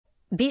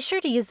Be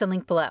sure to use the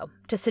link below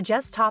to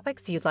suggest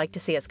topics you'd like to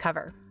see us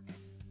cover.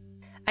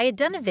 I had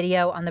done a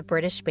video on the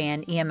British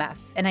band EMF,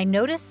 and I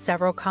noticed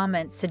several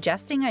comments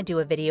suggesting I do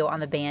a video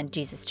on the band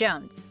Jesus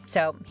Jones,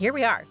 so here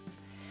we are.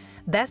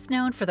 Best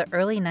known for the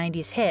early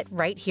 90s hit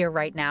Right Here,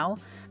 Right Now,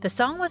 the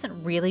song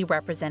wasn't really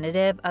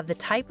representative of the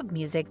type of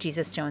music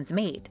Jesus Jones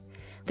made.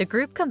 The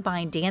group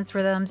combined dance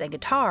rhythms and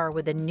guitar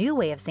with a new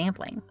way of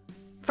sampling.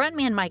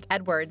 Frontman Mike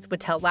Edwards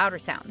would tell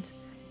Loudersound,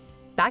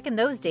 "Back in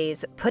those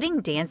days,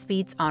 putting dance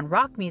beats on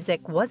rock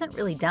music wasn't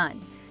really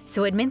done,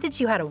 so it meant that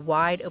you had a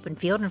wide open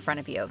field in front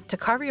of you to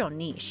carve your own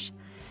niche.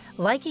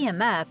 Like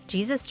EMF,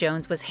 Jesus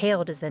Jones was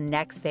hailed as the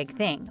next big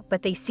thing,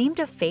 but they seemed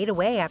to fade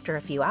away after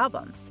a few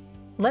albums."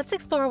 Let's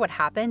explore what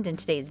happened in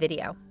today's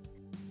video.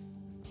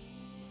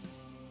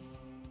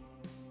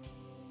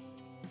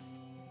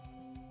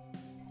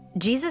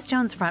 Jesus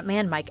Jones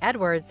frontman Mike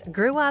Edwards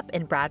grew up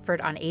in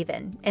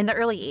Bradford-on-Avon in the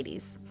early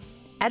 80s.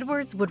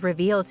 Edwards would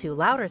reveal to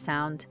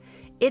Loudersound,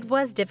 "It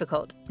was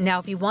difficult. Now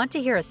if you want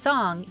to hear a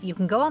song, you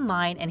can go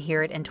online and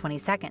hear it in 20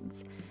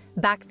 seconds.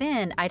 Back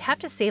then, I'd have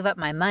to save up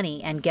my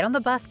money and get on the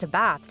bus to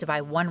Bath to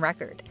buy one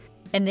record.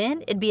 And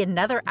then it'd be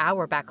another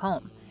hour back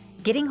home.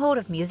 Getting hold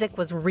of music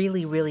was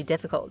really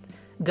difficult.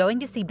 Going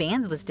to see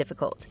bands was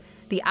difficult.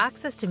 The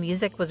access to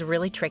music was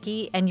really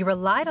tricky, and you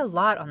relied a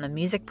lot on the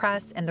music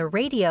press and the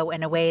radio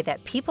in a way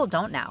that people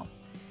don't now."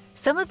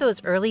 Some of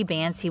those early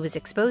bands he was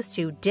exposed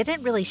to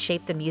didn't really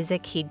shape the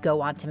music he'd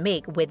go on to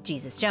make with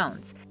Jesus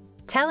Jones,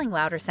 telling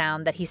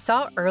Loudersound that he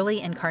saw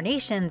early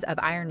incarnations of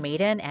Iron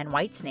Maiden and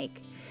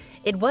Whitesnake.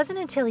 It wasn't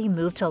until he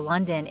moved to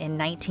London in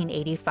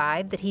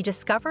 1985 that he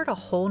discovered a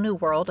whole new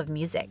world of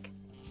music,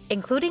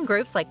 including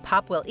groups like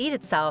Pop Will Eat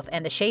Itself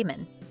and The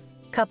Shaman.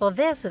 Couple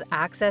this with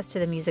access to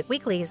the music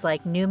weeklies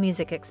like New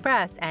Music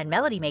Express and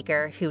Melody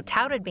Maker, who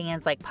touted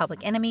bands like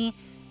Public Enemy,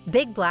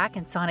 Big Black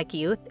and Sonic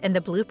Youth, and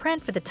the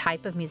blueprint for the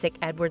type of music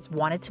Edwards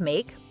wanted to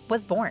make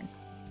was born.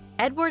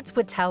 Edwards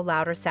would tell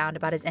Loudersound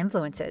about his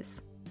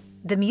influences.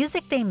 "The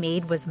music they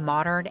made was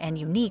modern and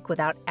unique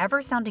without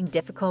ever sounding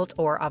difficult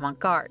or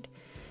avant-garde.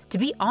 To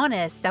be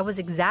honest, that was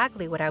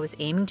exactly what I was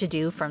aiming to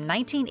do from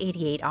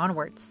 1988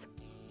 onwards.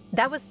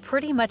 That was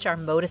pretty much our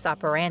modus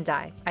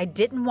operandi. I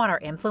didn't want our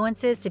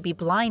influences to be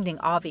blinding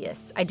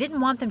obvious. I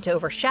didn't want them to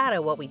overshadow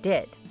what we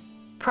did."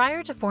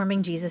 Prior to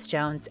forming Jesus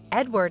Jones,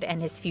 Edward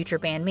and his future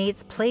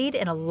bandmates played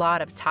in a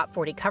lot of top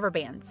 40 cover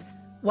bands.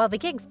 While the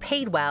gigs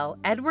paid well,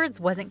 Edwards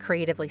wasn't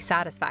creatively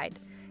satisfied,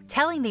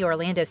 telling the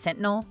Orlando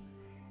Sentinel,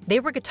 "They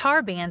were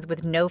guitar bands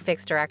with no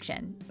fixed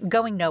direction,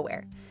 going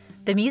nowhere.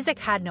 The music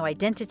had no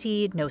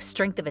identity, no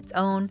strength of its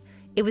own.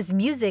 It was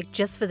music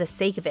just for the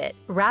sake of it,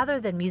 rather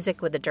than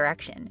music with a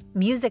direction,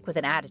 music with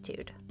an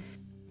attitude."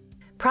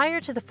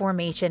 Prior to the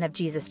formation of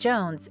Jesus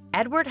Jones,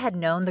 Edward had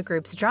known the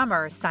group's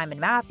drummer, Simon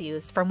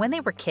Matthews, from when they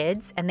were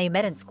kids and they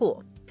met in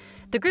school.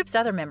 The group's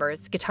other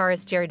members,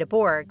 guitarist Jerry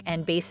DeBorg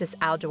and bassist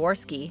Al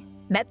Jaworski,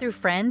 met through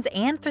friends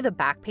and through the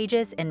back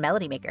pages in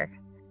Melody Maker.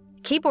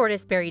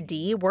 Keyboardist Barry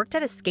D worked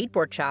at a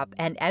skateboard shop,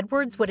 and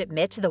Edwards would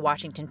admit to the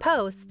Washington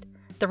Post,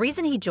 "The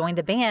reason he joined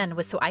the band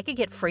was so I could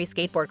get free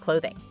skateboard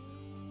clothing."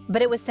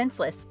 But it was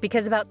senseless,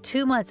 because about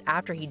 2 months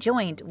after he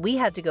joined, we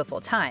had to go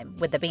full-time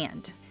with the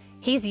band.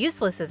 He's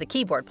useless as a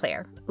keyboard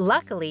player.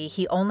 Luckily,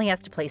 he only has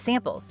to play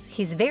samples.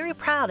 He's very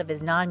proud of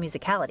his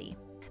non-musicality.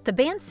 The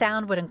band's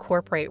sound would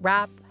incorporate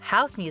rap,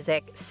 house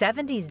music,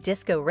 70s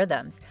disco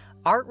rhythms,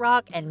 art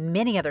rock, and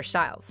many other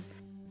styles.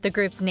 The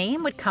group's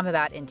name would come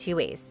about in 2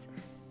 ways.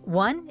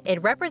 One,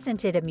 it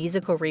represented a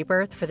musical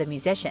rebirth for the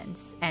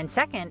musicians, and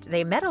second,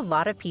 they met a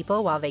lot of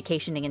people while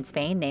vacationing in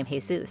Spain named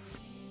Jesus.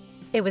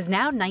 It was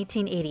now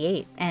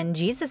 1988, and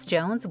Jesus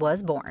Jones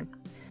was born.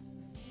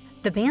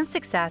 The band's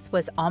success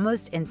was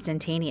almost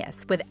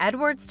instantaneous, with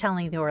Edwards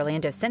telling the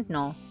Orlando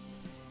Sentinel,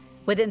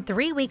 "Within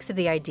 3 weeks of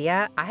the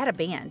idea, I had a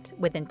band.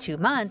 Within 2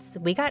 months,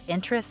 we got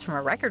interest from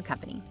a record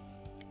company.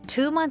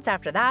 2 months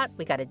after that,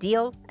 we got a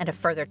deal, and a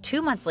further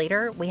 2 months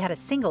later, we had a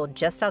single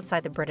just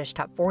outside the British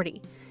top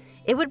 40.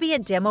 It would be a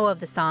demo of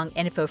the song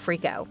Info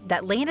Freako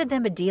that landed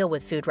them a deal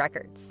with Food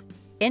Records.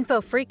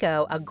 Info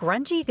Freako, a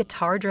grungy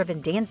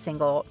guitar-driven dance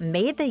single,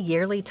 made the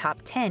yearly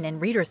top 10 in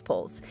readers'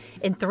 polls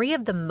in 3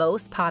 of the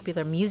most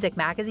popular music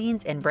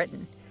magazines in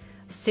Britain.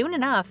 Soon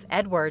enough,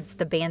 Edwards,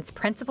 the band's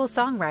principal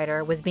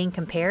songwriter, was being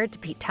compared to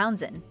Pete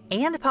Townsend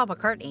and Paul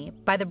McCartney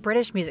by the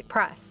British music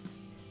press.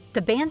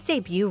 The band's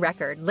debut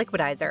record,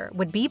 Liquidizer,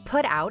 would be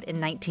put out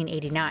in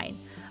 1989.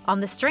 On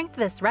the strength of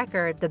this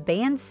record, the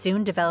band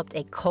soon developed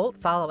a cult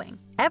following.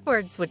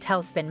 Edwards would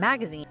tell Spin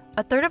magazine,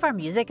 "A third of our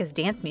music is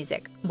dance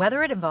music,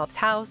 whether it involves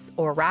house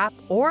or rap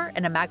or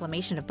an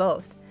amalgamation of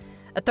both.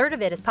 A third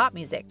of it is pop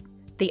music.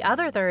 The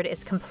other third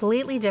is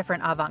completely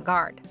different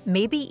avant-garde,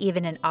 maybe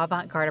even an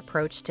avant-garde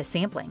approach to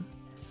sampling."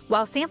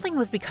 While sampling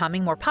was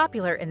becoming more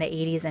popular in the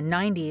 80s and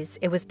 90s,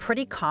 it was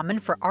pretty common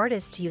for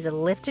artists to use a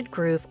lifted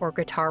groove or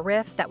guitar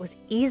riff that was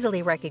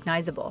easily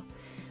recognizable.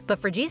 But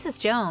for Jesus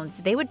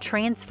Jones, they would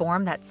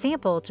transform that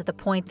sample to the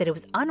point that it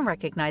was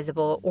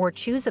unrecognizable or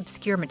choose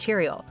obscure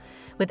material,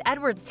 with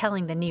Edwards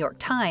telling the New York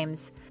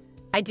Times,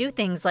 I do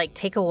things like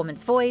take a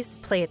woman's voice,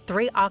 play it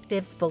 3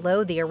 octaves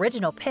below the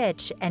original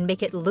pitch, and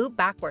make it loop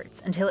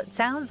backwards until it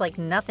sounds like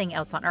nothing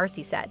else on earth,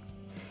 he said.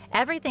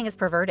 Everything is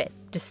perverted,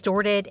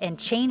 distorted, and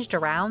changed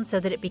around so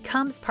that it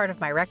becomes part of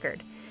my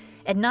record,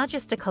 and not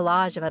just a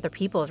collage of other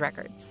people's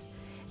records.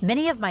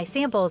 Many of my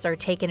samples are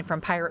taken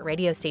from pirate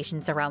radio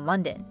stations around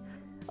London.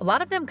 A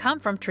lot of them come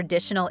from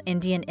traditional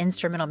Indian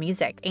instrumental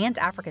music and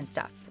African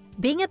stuff.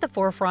 Being at the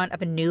forefront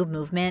of a new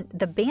movement,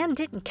 the band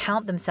didn't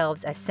count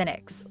themselves as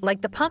cynics,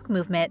 like the punk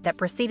movement that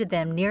preceded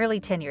them nearly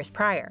 10 years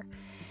prior.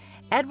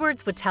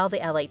 Edwards would tell the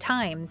LA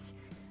Times,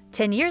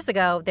 10 years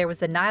ago, there was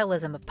the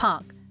nihilism of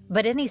punk,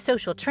 but any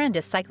social trend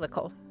is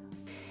cyclical.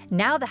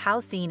 Now the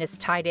house scene is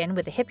tied in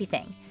with the hippie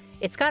thing.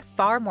 It's got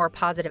far more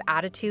positive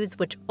attitudes,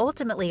 which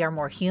ultimately are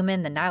more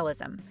human than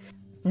nihilism.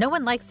 No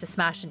one likes to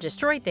smash and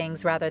destroy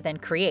things rather than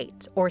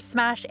create, or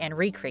smash and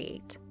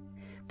recreate.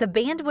 The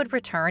band would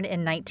return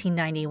in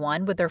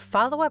 1991 with their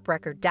follow-up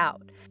record,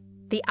 Doubt.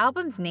 The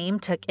album's name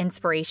took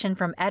inspiration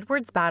from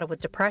Edwards' battle with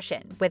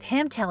depression, with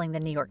him telling the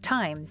New York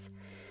Times,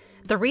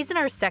 "The reason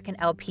our second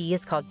LP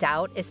is called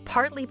Doubt is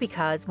partly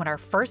because when our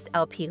first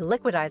LP,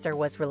 Liquidizer,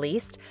 was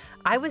released,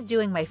 I was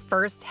doing my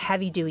first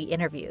heavy-duty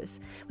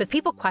interviews, with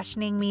people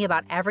questioning me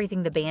about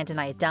everything the band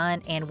and I had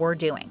done and were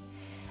doing.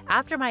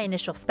 After my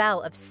initial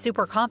spell of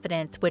super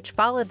confidence, which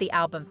followed the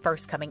album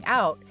first coming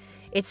out,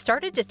 it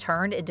started to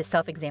turn into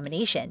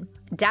self-examination,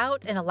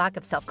 doubt, and a lack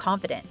of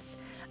self-confidence.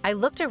 I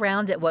looked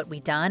around at what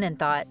we'd done and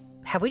thought,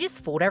 have we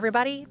just fooled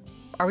everybody?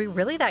 Are we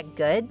really that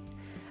good?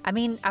 I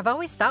mean, I've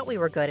always thought we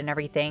were good and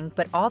everything,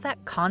 but all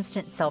that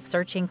constant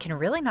self-searching can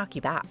really knock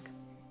you back."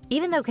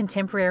 Even though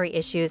contemporary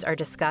issues are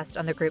discussed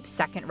on the group's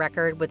second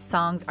record with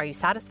songs Are You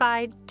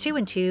Satisfied, 2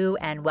 and 2,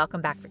 and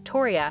Welcome Back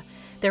Victoria,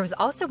 there was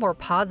also more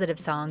positive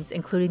songs,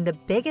 including the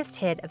biggest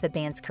hit of the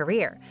band's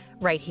career,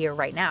 Right Here,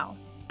 Right Now.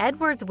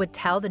 Edwards would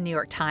tell the New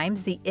York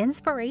Times the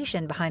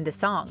inspiration behind the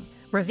song,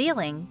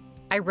 revealing,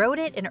 "I wrote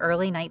it in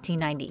early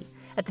 1990,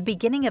 at the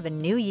beginning of a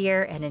new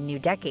year and a new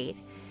decade.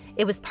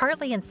 It was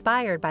partly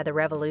inspired by the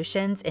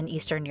revolutions in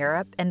Eastern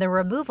Europe and the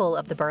removal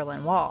of the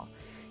Berlin Wall.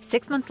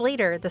 6 months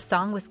later, the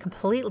song was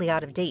completely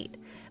out of date.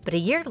 But a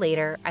year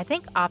later, I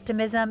think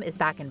optimism is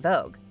back in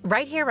vogue.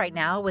 Right Here, Right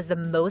Now was the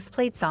most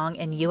played song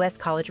in U.S.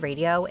 college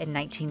radio in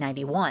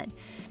 1991.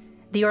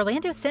 The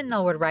Orlando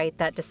Sentinel would write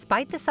that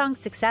despite the song's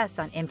success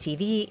on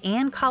MTV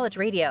and college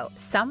radio,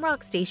 some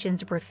rock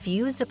stations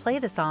refused to play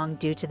the song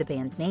due to the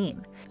band's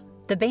name.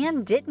 The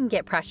band didn't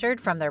get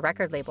pressured from their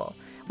record label,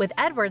 with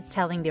Edwards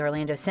telling the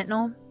Orlando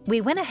Sentinel,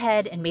 "We went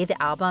ahead and made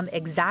the album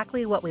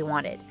exactly what we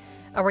wanted,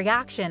 a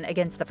reaction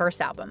against the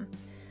first album.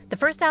 The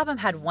first album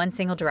had one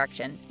single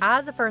direction,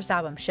 as the first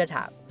album should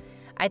have.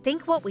 I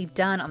think what we've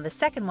done on the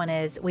second one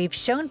is we've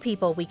shown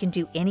people we can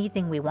do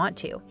anything we want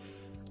to.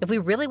 If we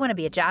really want to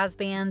be a jazz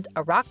band,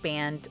 a rock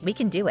band, we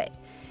can do it.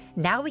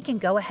 Now we can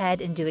go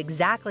ahead and do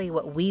exactly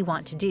what we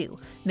want to do,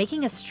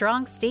 making a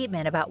strong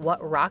statement about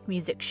what rock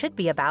music should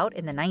be about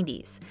in the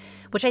 90s,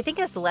 which I think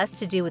has less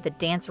to do with the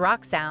dance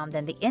rock sound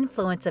than the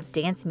influence of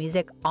dance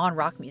music on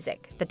rock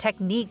music, the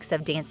techniques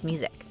of dance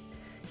music."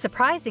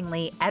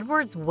 Surprisingly,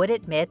 Edwards would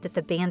admit that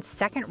the band's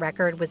second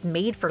record was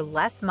made for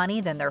less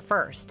money than their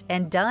first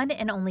and done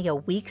in only a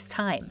week's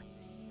time,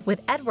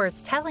 with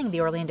Edwards telling the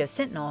Orlando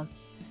Sentinel,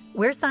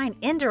 "We're signed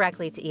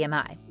indirectly to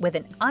EMI with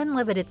an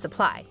unlimited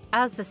supply,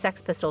 as the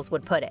Sex Pistols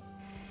would put it.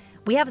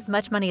 We have as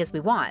much money as we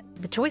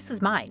want. The choice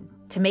was mine,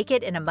 to make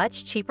it in a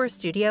much cheaper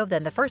studio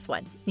than the first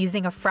one,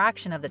 using a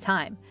fraction of the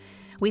time.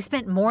 We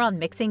spent more on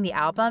mixing the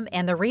album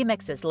and the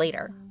remixes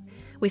later.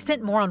 We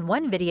spent more on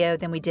one video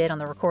than we did on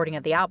the recording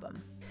of the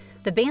album."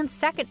 The band's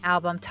second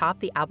album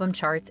topped the album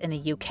charts in the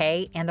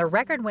UK, and the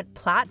record went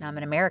platinum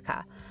in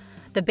America.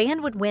 The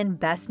band would win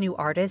Best New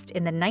Artist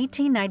in the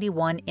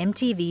 1991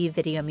 MTV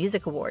Video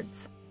Music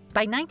Awards.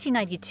 By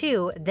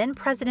 1992, then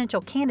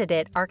presidential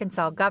candidate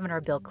Arkansas Governor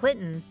Bill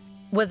Clinton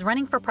was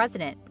running for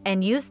president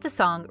and used the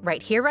song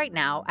Right Here, Right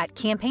Now at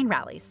campaign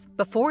rallies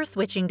before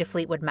switching to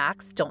Fleetwood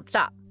Mac's Don't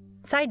Stop.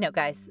 Side note,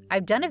 guys,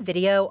 I've done a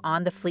video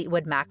on the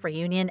Fleetwood Mac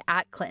reunion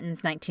at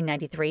Clinton's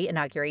 1993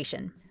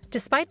 inauguration.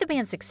 Despite the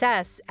band's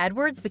success,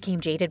 Edwards became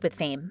jaded with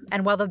fame,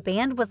 and while the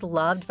band was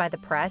loved by the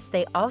press,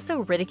 they also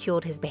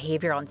ridiculed his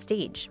behavior on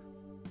stage.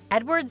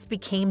 Edwards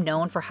became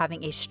known for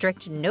having a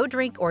strict no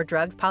drink or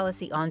drugs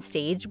policy on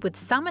stage, with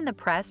some in the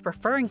press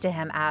referring to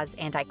him as,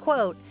 and I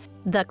quote,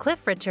 "the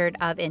Cliff Richard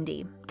of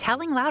indie,"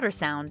 telling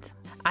loudersound,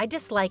 "I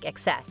dislike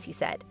excess," he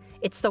said.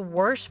 "It's the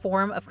worst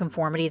form of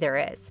conformity there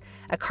is,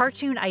 a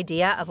cartoon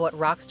idea of what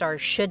rock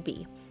stars should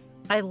be.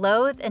 I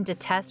loathe and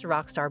detest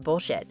rock star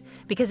bullshit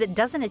because it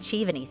doesn't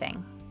achieve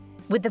anything."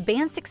 With the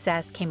band's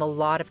success came a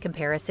lot of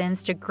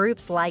comparisons to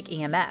groups like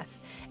EMF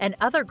and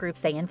other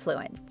groups they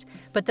influenced,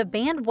 but the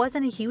band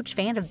wasn't a huge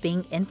fan of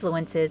being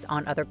influences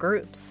on other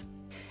groups.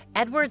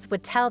 Edwards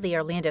would tell the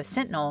Orlando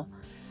Sentinel,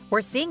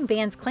 "We're seeing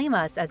bands claim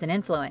us as an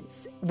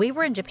influence. We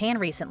were in Japan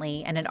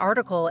recently, and an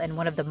article in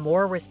one of the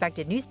more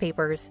respected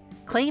newspapers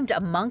claimed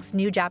amongst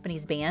new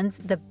Japanese bands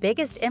the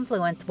biggest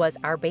influence was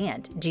our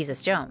band,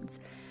 Jesus Jones.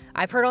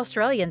 I've heard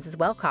Australians as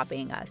well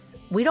copying us.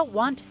 We don't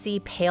want to see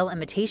pale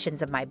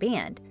imitations of my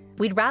band.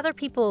 We'd rather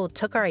people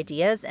took our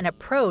ideas and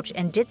approach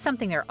and did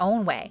something their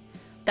own way.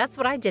 That's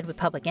what I did with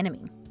Public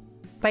Enemy.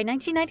 By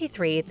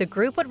 1993, the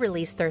group would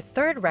release their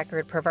third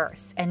record,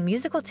 Perverse, and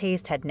musical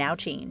taste had now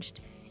changed.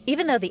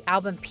 Even though the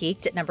album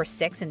peaked at number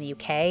 6 in the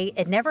UK,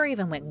 it never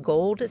even went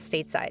gold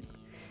stateside.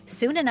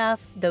 Soon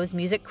enough, those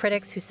music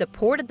critics who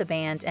supported the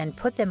band and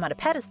put them on a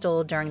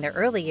pedestal during their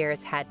early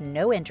years had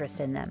no interest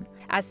in them.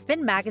 As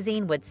Spin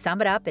magazine would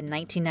sum it up in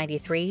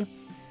 1993,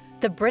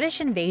 the British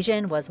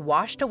invasion was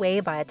washed away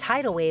by a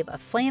tidal wave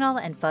of flannel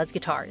and fuzz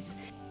guitars,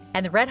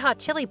 and the Red Hot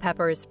Chili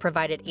Peppers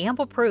provided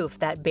ample proof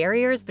that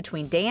barriers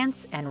between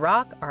dance and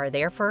rock are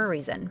there for a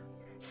reason.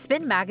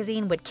 Spin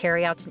magazine would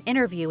carry out an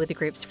interview with the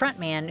group's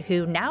frontman,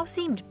 who now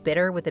seemed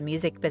bitter with the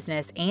music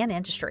business and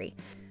industry.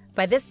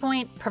 By this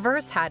point,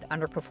 Perverse had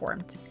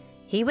underperformed.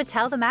 He would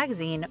tell the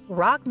magazine,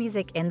 rock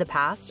music in the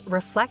past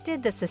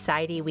reflected the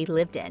society we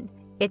lived in.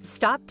 It's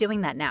stopped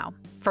doing that now.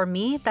 For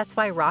me, that's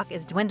why rock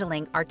is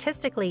dwindling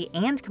artistically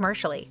and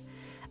commercially.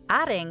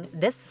 Adding,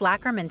 this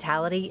slacker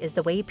mentality is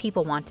the way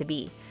people want to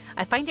be.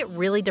 I find it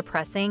really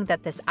depressing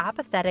that this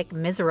apathetic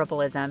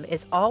miserableism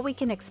is all we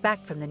can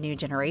expect from the new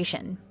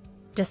generation.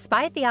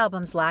 Despite the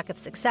album's lack of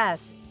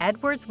success,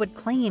 Edwards would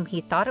claim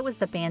he thought it was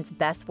the band's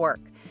best work,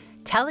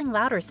 telling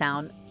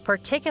Loudersound,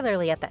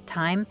 particularly at that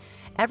time,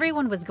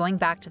 everyone was going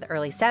back to the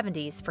early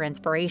 70s for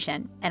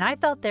inspiration, and I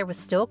felt there was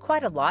still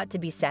quite a lot to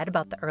be said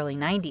about the early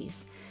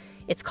 90s.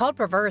 It's called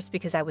Perverse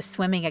because I was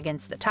swimming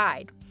against the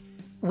tide.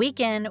 Week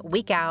in,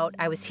 week out,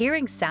 I was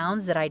hearing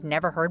sounds that I'd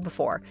never heard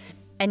before,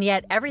 and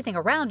yet everything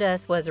around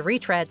us was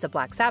retreads of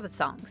Black Sabbath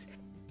songs.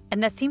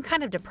 And that seemed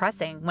kind of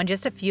depressing when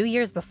just a few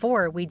years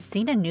before we'd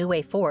seen a new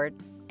way forward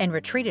and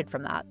retreated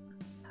from that.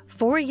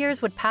 4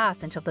 years would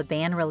pass until the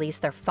band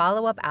released their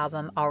follow-up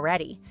album,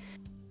 Already.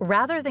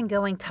 Rather than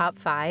going top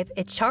 5,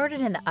 it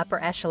charted in the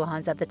upper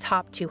echelons of the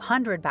top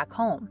 200 back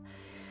home.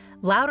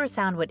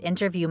 Loudersound would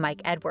interview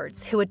Mike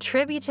Edwards, who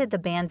attributed the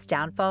band's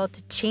downfall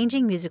to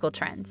changing musical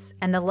trends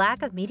and the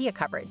lack of media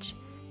coverage.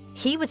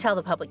 He would tell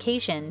the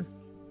publication,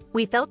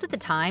 "We felt at the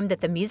time that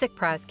the music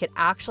press could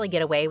actually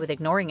get away with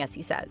ignoring us,"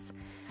 he says.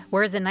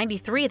 Whereas in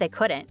 '93, they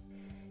couldn't.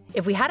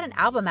 If we had an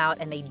album out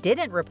and they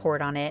didn't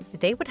report on it,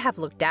 they would have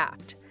looked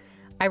daft.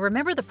 I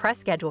remember the press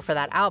schedule for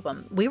that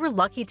album. We were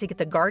lucky to get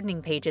the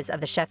gardening pages of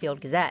the Sheffield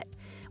Gazette.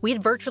 We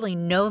had virtually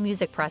no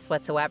music press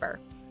whatsoever.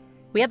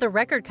 We had the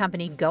record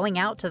company going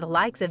out to the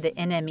likes of the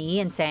NME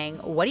and saying,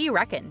 "What do you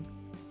reckon?"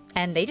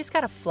 And they just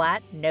got a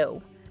flat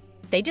no.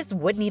 They just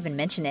wouldn't even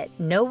mention it.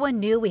 No one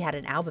knew we had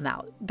an album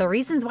out. The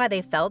reasons why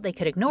they felt they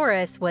could ignore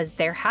us was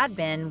there had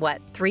been,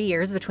 3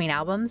 years between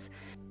albums?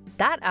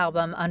 That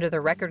album, under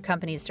the record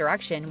company's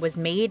direction, was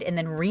made and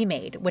then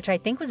remade, which I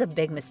think was a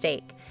big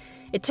mistake.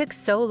 It took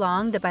so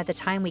long that by the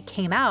time we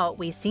came out,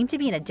 we seemed to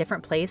be in a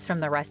different place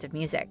from the rest of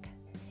music.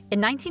 In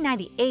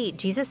 1998,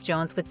 Jesus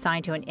Jones would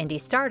sign to an indie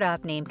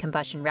startup named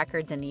Combustion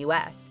Records in the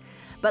US,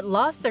 but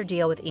lost their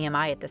deal with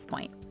EMI at this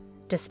point,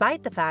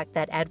 despite the fact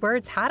that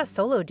Edwards had a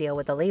solo deal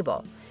with the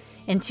label.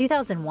 In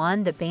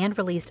 2001, the band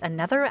released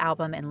another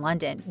album in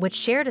London, which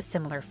shared a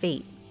similar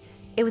fate.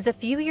 It was a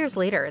few years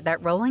later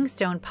that Rolling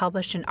Stone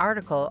published an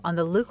article on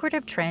the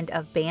lucrative trend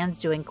of bands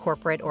doing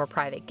corporate or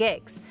private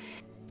gigs.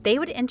 They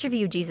would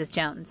interview Jesus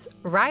Jones.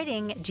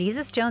 Writing,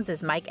 Jesus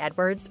Jones's Mike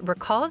Edwards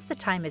recalls the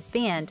time his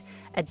band,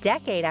 a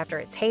decade after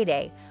its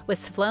heyday,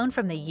 was flown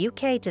from the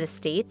UK to the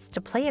States to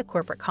play a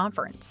corporate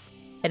conference.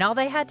 And all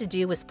they had to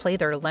do was play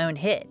their lone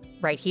hit,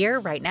 Right Here,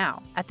 Right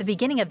Now, at the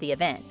beginning of the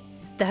event.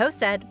 The host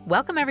said,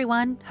 "Welcome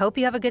everyone, hope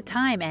you have a good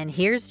time, and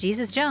here's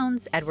Jesus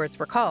Jones," Edwards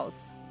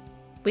recalls.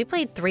 We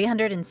played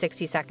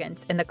 360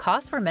 seconds, and the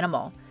costs were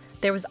minimal.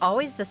 There was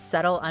always the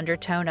subtle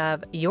undertone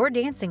of, "You're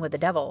dancing with the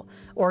devil,"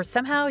 or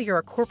somehow you're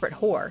a corporate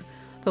whore.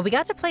 But we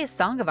got to play a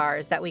song of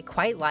ours that we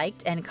quite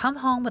liked and come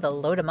home with a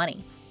load of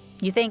money.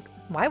 You think,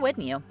 why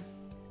wouldn't you?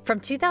 From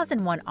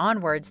 2001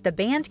 onwards, the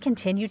band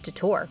continued to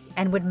tour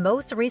and would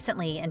most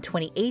recently in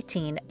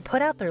 2018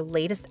 put out their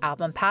latest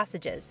album,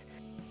 Passages.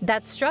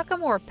 That struck a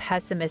more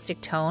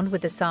pessimistic tone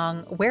with the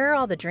song Where Are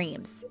All the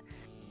Dreams?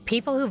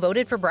 "People who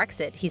voted for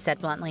Brexit," he said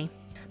bluntly.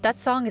 That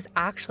song is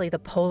actually the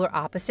polar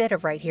opposite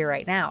of Right Here,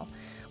 Right Now.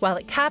 While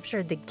it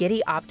captured the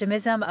giddy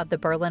optimism of the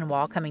Berlin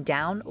Wall coming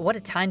down, what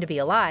a time to be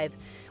alive,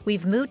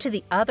 we've moved to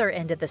the other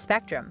end of the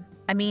spectrum.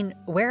 I mean,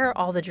 where are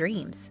all the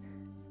dreams?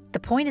 The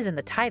point is in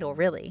the title,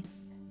 really.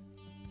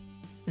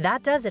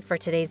 That does it for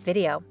today's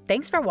video.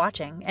 Thanks for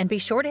watching, and be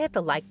sure to hit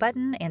the like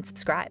button and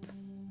subscribe.